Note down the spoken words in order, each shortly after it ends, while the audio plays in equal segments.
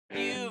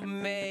to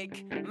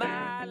make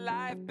my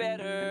life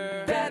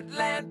better.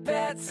 Petland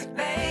Pets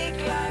make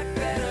life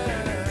better.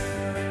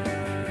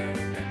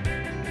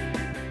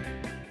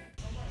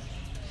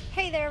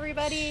 Hey there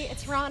everybody,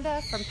 it's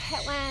Ronda from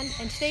Petland,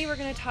 and today we're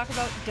going to talk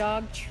about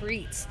dog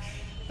treats.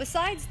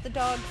 Besides the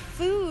dog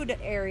food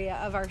area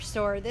of our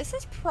store, this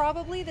is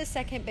probably the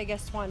second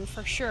biggest one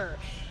for sure.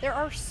 There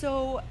are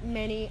so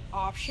many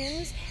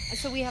options, and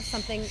so we have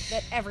something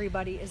that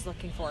everybody is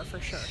looking for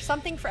sure.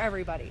 Something for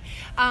everybody.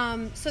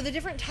 So the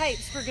different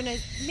types, we're going to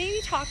maybe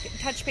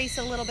touch base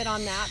a little bit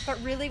on that,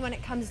 but really when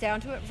it comes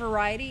down to it,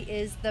 variety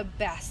is the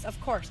best, of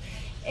course.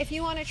 If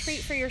you want a treat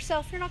for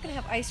yourself, you're not going to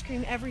have ice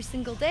cream every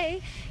single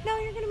day. No,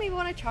 you're going to maybe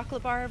want a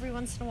chocolate bar every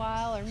once in a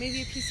while, or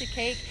maybe a piece of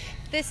cake.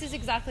 This is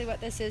exactly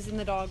what this is in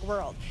the dog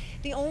world.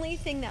 The only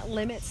thing that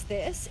limits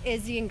this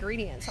is the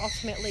ingredients.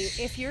 Ultimately,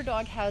 if your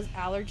dog has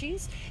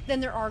allergies, then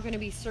there are going to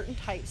be certain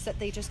types that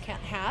they just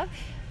can't have,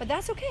 but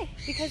that's okay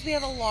because we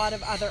have a lot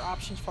of other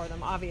options for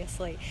them,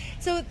 obviously.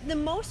 So the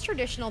most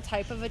traditional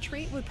type of a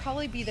treat would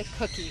probably be the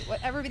cookie, what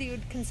everybody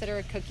would consider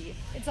a cookie.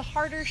 It's a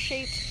harder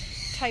shaped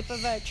type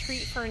of a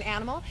treat for an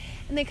animal,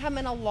 and they come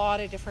in a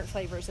lot of different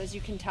flavors, as you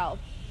can tell.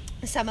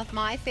 Some of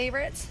my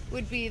favorites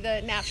would be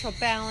the Natural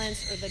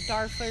Balance or the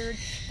Darford.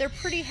 They're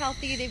pretty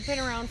healthy, they've been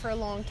around for a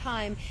long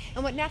time,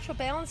 and what Natural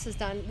Balance has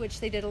done, which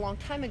they did a long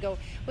time ago,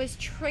 was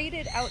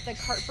traded out the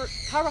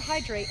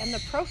carbohydrate and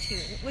the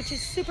protein, which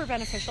is super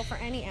beneficial for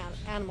any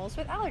animals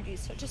with allergies.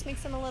 So it just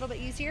makes them a little bit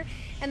easier,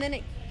 and then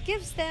it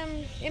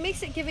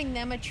makes it giving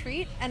them a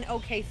treat an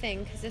okay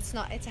thing, because it's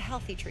a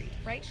healthy treat,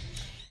 right?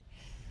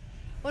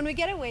 When we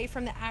get away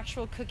from the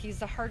actual cookies,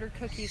 the harder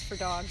cookies for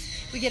dogs,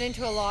 we get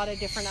into a lot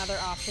of different other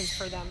options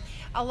for them.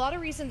 A lot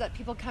of reasons that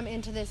people come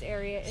into this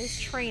area is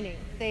training.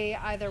 They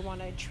either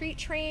want to treat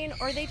train,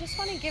 or they just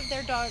want to give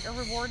their dog a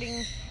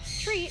rewarding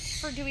treat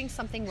for doing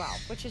something well,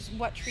 which is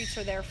what treats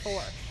are there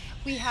for.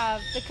 We have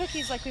the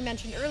cookies like we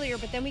mentioned earlier,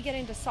 but then we get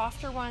into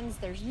softer ones,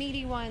 there's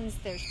meaty ones,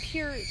 there's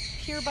pure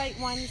bite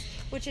ones,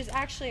 which is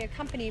actually a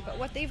company, but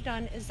what they've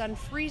done is done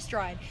freeze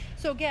dried.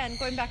 So again,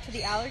 going back to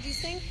the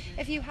allergies thing,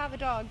 if you have a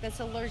dog that's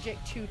allergic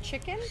to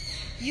chicken,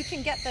 you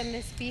can get them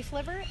this beef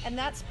liver, and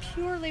that's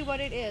purely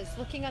what it is.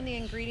 Looking on the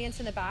ingredients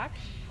in the back,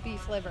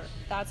 beef liver,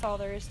 that's all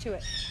there is to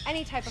it.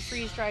 Any type of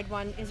freeze dried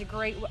one is a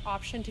great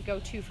option to go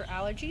to for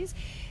allergies.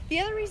 The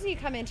other reason you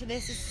come into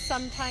this is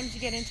sometimes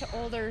you get into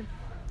older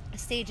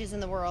stages in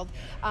the world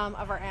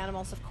of our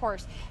animals, of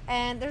course,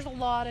 and there's a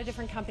lot of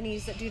different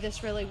companies that do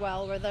this really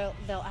well, where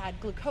they'll add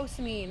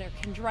glucosamine or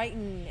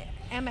chondroitin,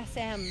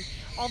 MSM,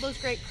 all those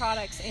great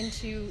products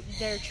into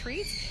their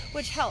treats,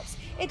 which helps.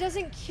 It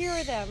doesn't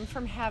cure them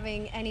from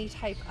having any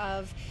type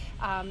of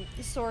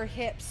sore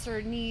hips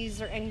or knees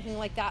or anything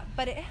like that,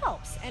 but it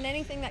helps, and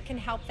anything that can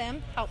help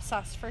them helps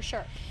us for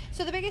sure.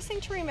 So the biggest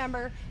thing to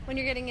remember when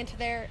you're getting into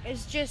there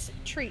is just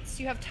treats.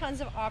 You have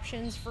tons of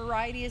options.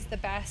 Variety is the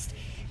best.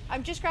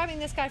 I'm just grabbing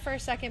this guy for a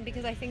second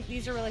because I think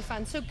these are really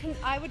fun. So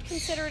I would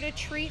consider it a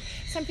treat.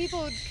 Some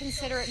people would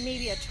consider it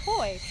maybe a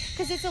toy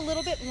because it's a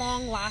little bit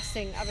long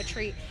lasting of a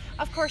treat.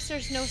 Of course,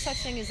 there's no such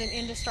thing as an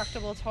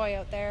indestructible toy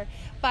out there,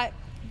 but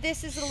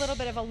this is a little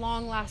bit of a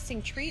long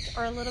lasting treat,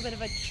 or a little bit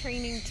of a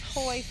training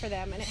toy for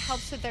them, and it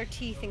helps with their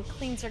teeth and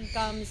cleans their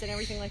gums and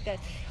everything like that.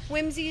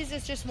 Whimsies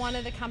is just one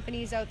of the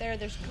companies out there.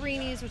 There's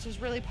Greenies, which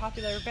is really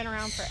popular, been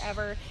around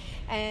forever,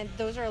 and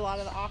those are a lot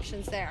of the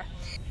options there.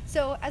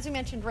 So as we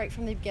mentioned right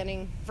from the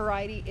beginning,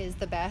 variety is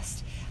the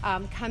best.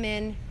 Come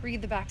in,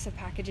 read the backs of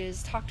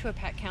packages, talk to a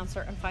pet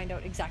counselor, and find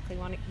out exactly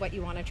what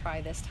you want to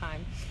try this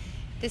time.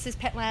 This is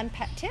Petland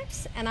Pet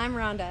Tips, and I'm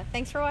Rhonda.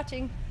 Thanks for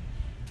watching.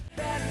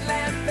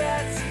 Petland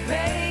Pets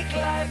make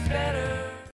life better.